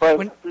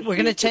 We're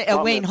going to take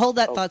Wayne. Hold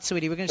that thought,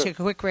 sweetie. We're going to take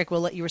a quick break.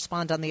 We'll let you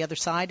respond on the other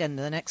side, and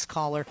the next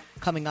caller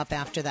coming up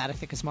after that, I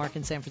think, is Mark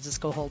in San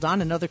Francisco. Hold on,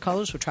 and other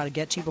callers. We'll try to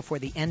get to you before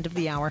the end of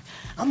the hour.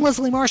 I'm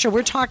Leslie Marshall.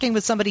 We're talking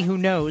with somebody who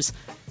knows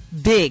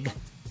big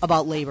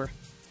about labor.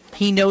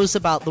 He knows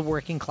about the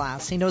working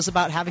class. He knows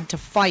about having to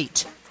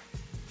fight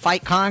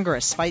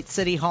Congress, fight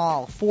City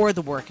Hall for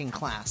the working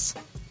class.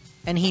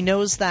 And he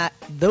knows that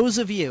those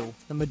of you,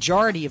 the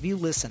majority of you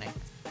listening,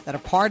 that are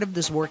part of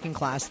this working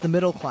class, the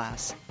middle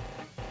class,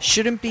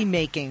 shouldn't be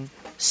making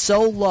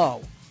so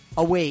low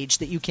a wage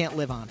that you can't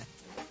live on it.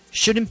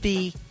 Shouldn't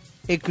be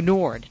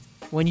ignored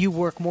when you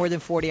work more than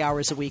 40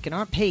 hours a week and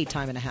aren't paid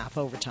time and a half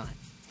overtime.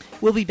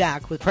 We'll be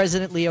back with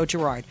President Leo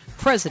Gerard,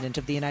 President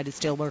of the United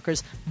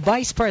Steelworkers,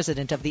 Vice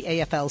President of the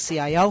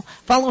AFL-CIO.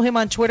 Follow him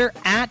on Twitter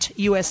at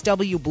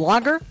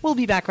USWBlogger. We'll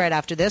be back right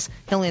after this.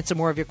 He'll answer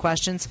more of your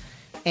questions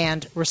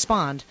and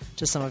respond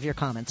to some of your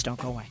comments. Don't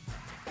go away.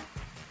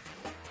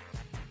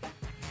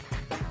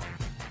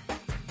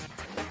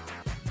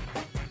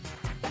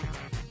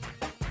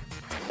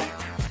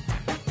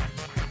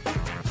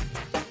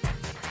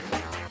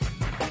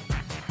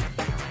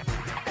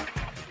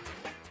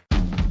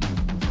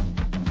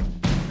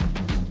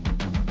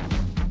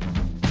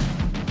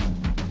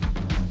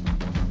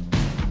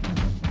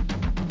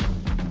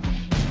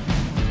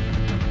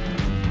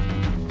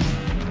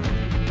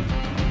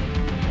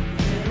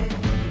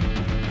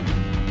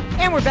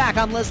 And we're back.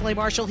 I'm Leslie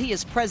Marshall. He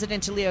is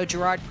President Leo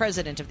Gerard,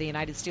 President of the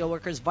United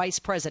Steelworkers, Vice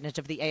President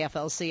of the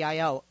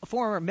AFL-CIO. A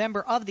former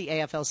member of the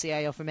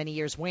AFL-CIO for many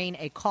years, Wayne,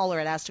 a caller,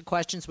 had asked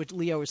questions which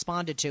Leo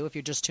responded to, if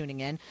you're just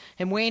tuning in.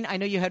 And Wayne, I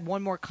know you had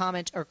one more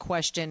comment or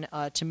question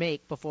to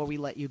make before we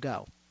let you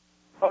go.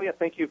 Oh, yeah,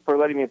 thank you for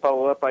letting me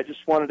follow up. I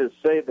just wanted to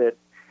say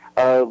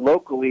that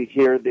locally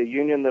here, the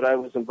union that I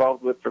was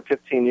involved with for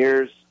 15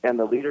 years and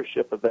the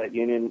leadership of that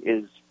union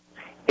is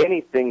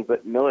anything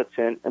but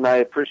militant, and I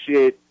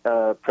appreciate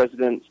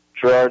President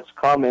Gerard's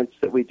comments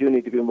that we do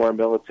need to be more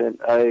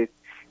militant. I,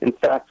 in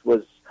fact,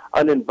 was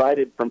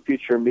uninvited from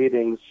future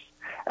meetings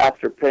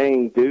after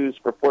paying dues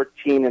for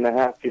 14 and a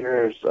half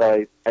years.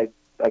 I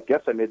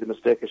guess I made the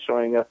mistake of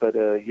showing up at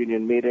a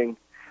union meeting,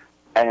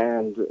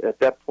 and at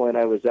that point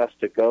I was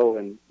asked to go,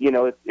 and, you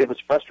know, it was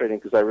frustrating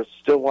because I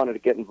still wanted to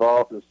get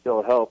involved and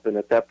still help, and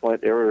at that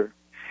point they were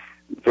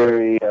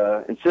very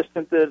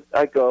insistent that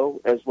I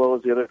go, as well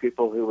as the other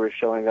people who were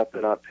showing up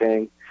and not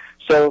paying.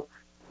 So,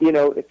 you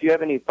know, if you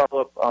have any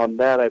follow-up on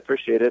that, I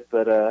appreciate it,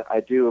 but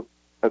I do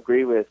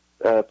agree with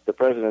the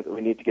President that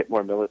we need to get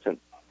more militant.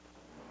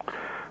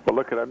 Well,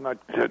 look, I'm not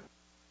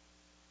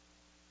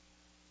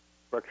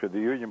structure the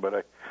union,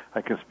 but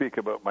I can speak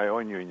about my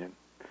own union.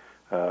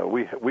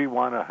 We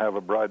want to have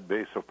a broad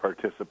base of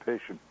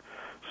participation,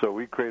 so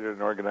we created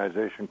an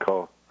organization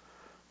called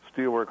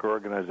Steelworker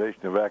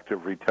Organization of Active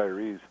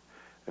Retirees,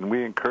 and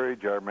we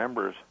encourage our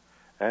members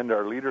and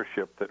our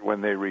leadership that when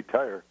they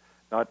retire,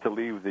 not to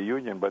leave the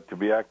union, but to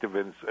be active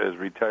as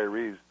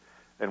retirees.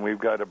 And we've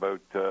got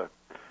about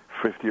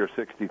 50 or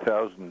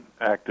 60,000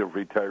 active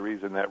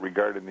retirees in that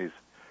regard in these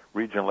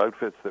regional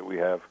outfits that we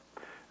have.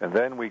 And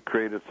then we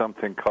created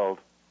something called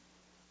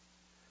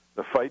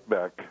the Fight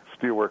Back,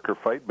 Steelworker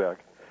Fight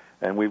Back,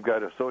 and we've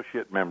got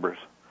associate members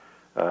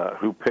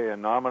who pay a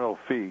nominal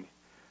fee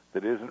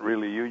that isn't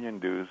really union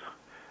dues,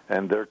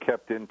 and they're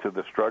kept into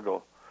the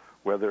struggle,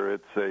 whether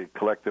it's a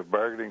collective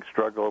bargaining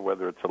struggle,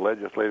 whether it's a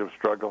legislative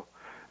struggle,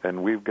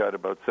 and we've got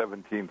about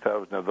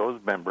 17,000 of those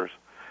members.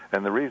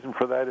 And the reason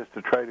for that is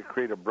to try to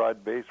create a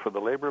broad base for the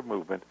labor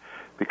movement,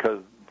 because,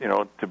 you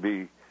know, to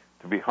be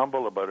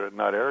humble about it,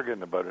 not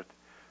arrogant about it,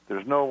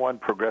 there's no one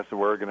progressive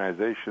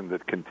organization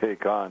that can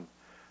take on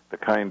the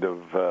kind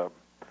of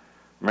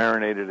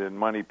marinated in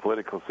money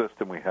political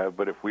system we have.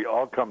 But if we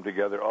all come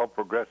together, all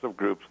progressive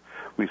groups,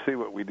 we see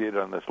what we did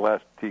on this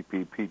last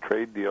TPP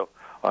trade deal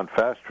on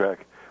Fast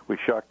Track. We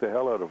shocked the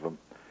hell out of them.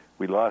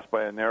 We lost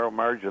by a narrow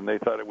margin. They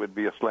thought it would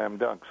be a slam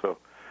dunk. So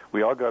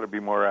we all got to be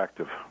more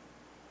active.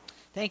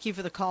 Thank you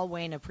for the call,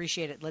 Wayne.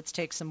 Appreciate it. Let's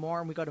take some more.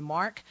 And we go to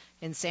Mark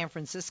in San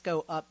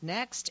Francisco up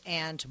next.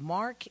 And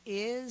Mark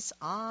is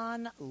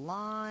on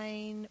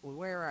line.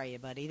 Where are you,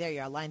 buddy? There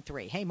you are, line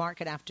 3. Hey, Mark,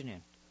 good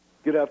afternoon.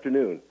 Good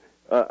afternoon.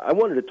 I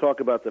wanted to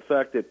talk about the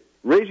fact that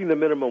raising the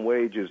minimum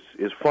wage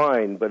is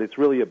fine, but it's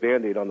really a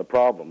Band-Aid on the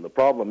problem. The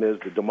problem is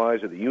the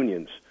demise of the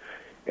unions,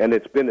 and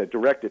it's been a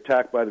direct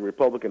attack by the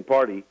Republican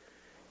Party,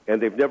 and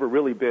they've never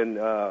really been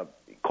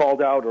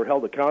called out or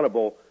held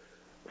accountable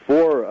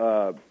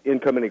for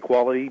income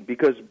inequality,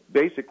 because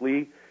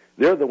basically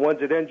they're the ones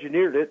that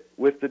engineered it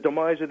with the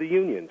demise of the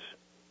unions.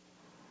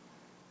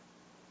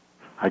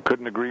 I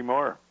couldn't agree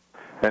more.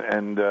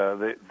 And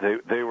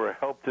they were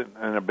helped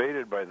and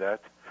abated by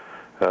that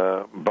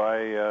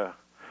by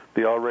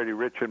the already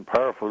rich and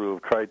powerful who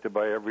have tried to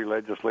buy every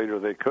legislator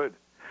they could.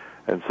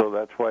 And so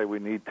that's why we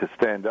need to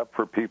stand up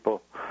for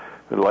people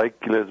like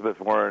Elizabeth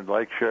Warren,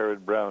 like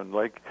Sherrod Brown,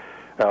 like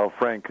Al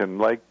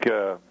Franken, like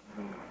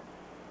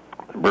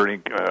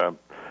Bernie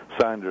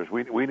Sanders.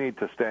 We need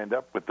to stand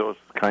up with those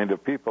kind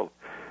of people.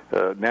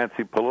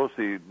 Nancy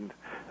Pelosi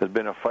has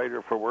been a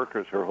fighter for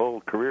workers her whole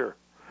career.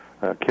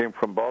 came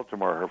from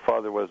Baltimore. Her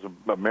father was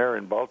a mayor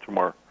in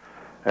Baltimore,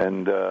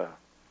 and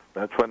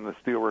that's when the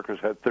steelworkers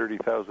had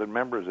 30,000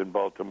 members in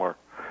Baltimore.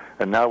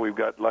 And now we've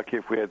got lucky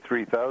if we had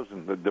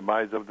 3,000. The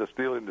demise of the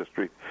steel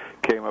industry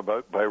came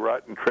about by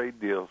rotten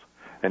trade deals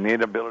and the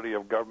inability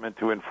of government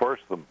to enforce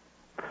them.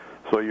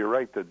 So you're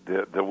right,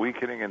 the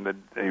weakening and the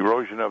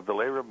erosion of the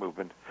labor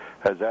movement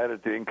has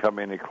added to income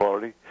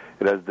inequality.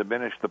 It has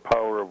diminished the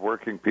power of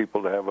working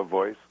people to have a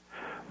voice.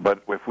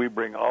 But if we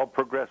bring all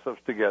progressives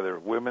together,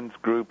 women's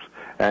groups,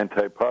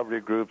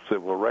 anti-poverty groups,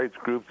 civil rights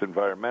groups,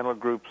 environmental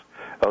groups,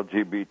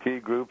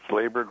 LGBT groups,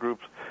 labor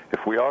groups, if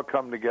we all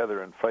come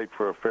together and fight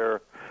for a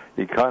fair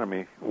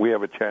economy, we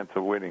have a chance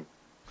of winning.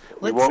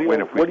 We won't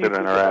win if we sit on our ass. What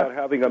do you think about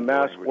having a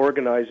mass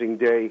organizing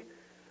day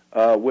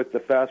with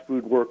the fast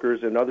food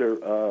workers and other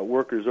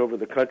workers over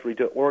the country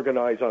to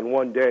organize on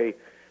one day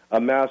a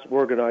mass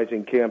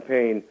organizing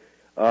campaign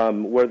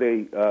where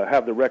they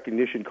have the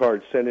recognition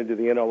cards sent into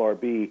the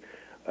NLRB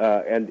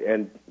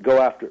and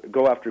go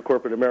after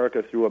corporate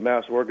America through a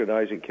mass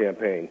organizing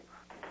campaign?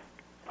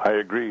 I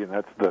agree, and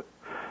that's what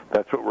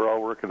we're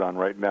all working on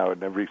right now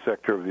in every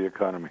sector of the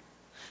economy.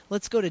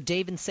 Let's go to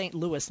Dave in St.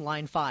 Louis,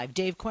 line 5.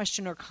 Dave,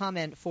 question or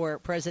comment for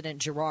President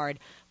Gerard.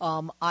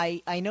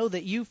 I know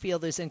that you feel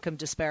there's income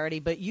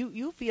disparity, but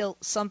you feel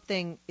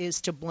something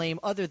is to blame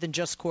other than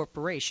just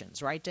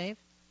corporations, right, Dave?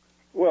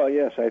 Well,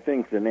 yes, I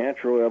think the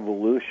natural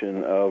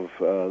evolution of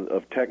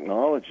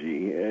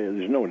technology,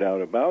 there's no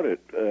doubt about it,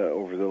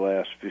 over the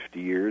last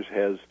 50 years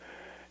has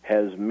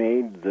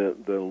made the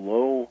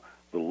low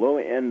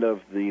end of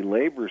the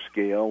labor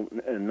scale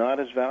not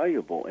as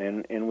valuable,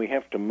 and we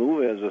have to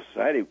move as a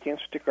society. We can't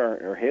stick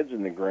our heads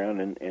in the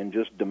ground and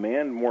just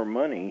demand more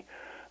money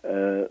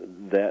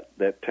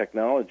that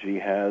technology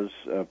has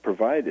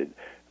provided.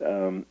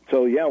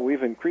 So yeah,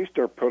 we've increased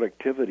our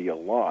productivity a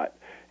lot,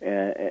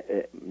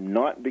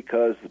 not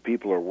because the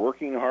people are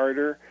working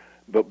harder,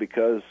 but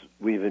because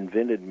we've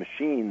invented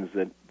machines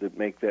that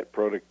make that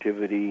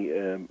productivity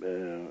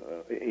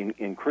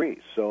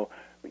increase. So,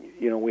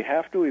 we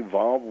have to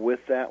evolve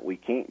with that. We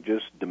can't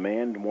just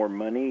demand more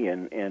money,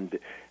 and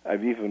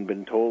I've even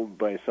been told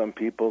by some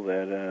people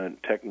that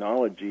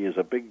technology is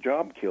a big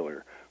job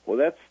killer. Well,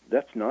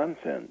 that's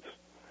nonsense.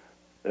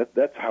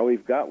 That's how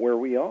we've got where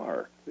we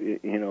are. The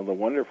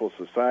wonderful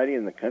society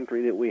and the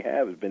country that we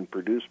have has been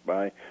produced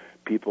by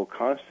people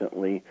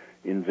constantly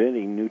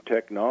inventing new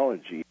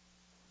technology.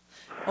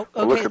 Oh,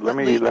 okay,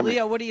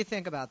 Leo, what do you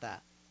think about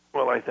that?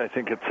 Well, I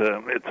think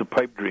it's a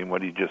pipe dream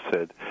what he just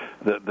said.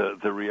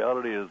 The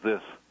reality is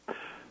this: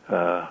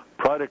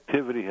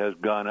 productivity has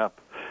gone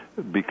up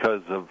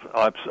because of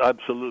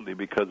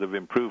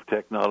improved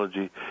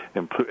technology,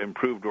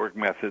 improved work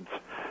methods,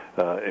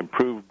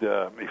 improved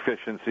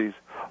efficiencies.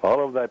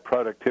 All of that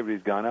productivity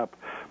has gone up.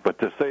 But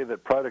to say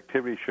that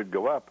productivity should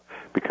go up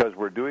because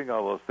we're doing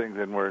all those things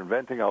and we're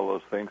inventing all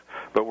those things,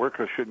 but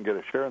workers shouldn't get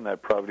a share in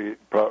that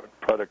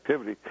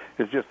productivity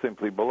is just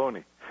simply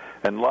baloney.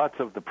 And lots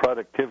of the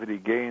productivity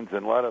gains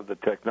and a lot of the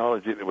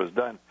technology that was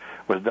done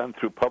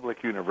through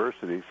public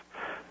universities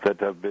that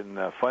have been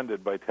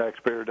funded by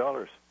taxpayer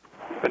dollars.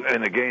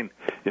 And again,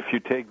 if you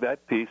take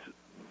that piece,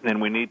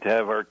 and we need to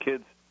have our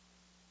kids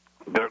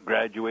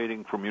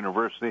graduating from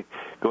university,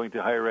 going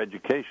to higher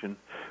education,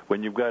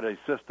 when you've got a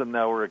system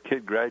now where a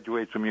kid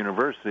graduates from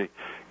university,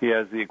 he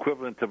has the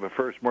equivalent of a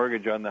first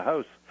mortgage on the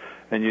house.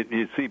 And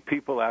you see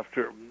people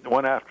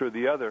one after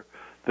the other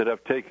that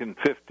have taken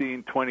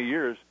 15, 20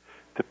 years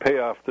to pay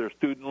off their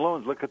student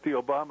loans. Look at the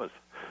Obamas.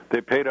 They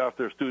paid off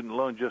their student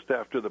loan just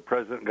after the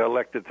president got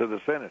elected to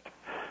the Senate,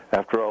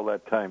 after all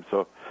that time.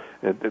 So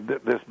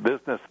this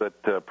business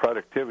that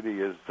productivity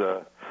is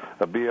a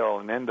be-all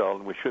and end-all,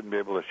 and we shouldn't be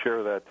able to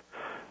share that,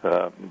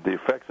 the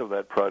effects of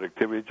that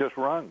productivity, is just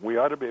wrong. We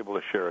ought to be able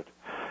to share it.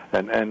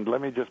 And let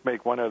me just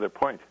make one other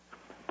point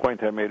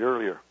I made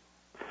earlier.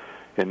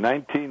 In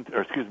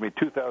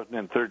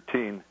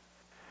 2013,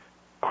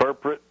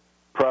 corporate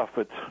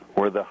profits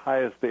were the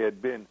highest they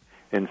had been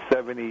in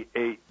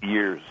 78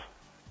 years.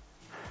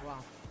 Wow.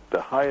 The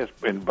highest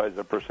as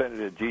a percentage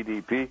of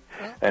GDP,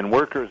 and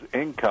workers'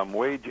 income,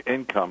 wage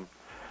income,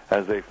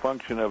 as a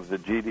function of the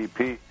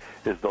GDP,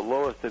 is the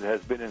lowest it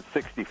has been in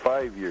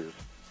 65 years.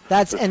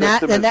 We should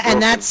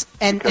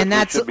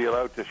be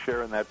allowed to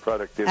share in that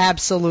productivity.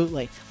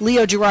 Absolutely.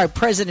 Leo Gerard,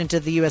 president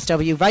of the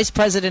USW, vice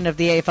president of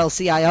the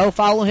AFL-CIO.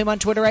 Follow him on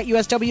Twitter at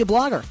USW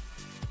Blogger.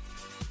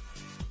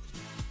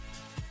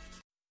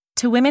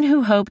 To women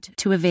who hoped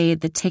to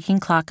evade the ticking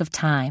clock of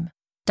time,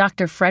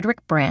 Dr.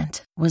 Frederick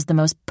Brandt was the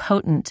most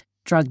potent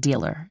drug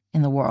dealer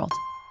in the world.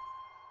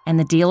 And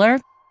the dealer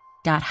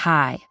got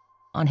high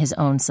on his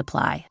own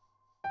supply.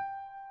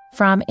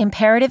 From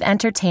Imperative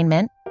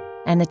Entertainment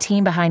and the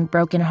team behind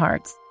Broken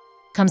Hearts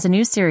comes a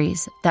new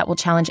series that will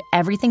challenge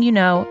everything you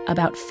know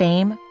about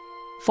fame,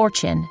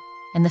 fortune,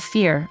 and the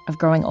fear of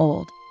growing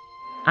old.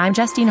 I'm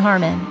Justine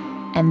Harmon,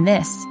 and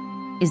this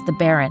is The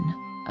Baron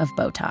of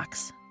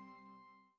Botox.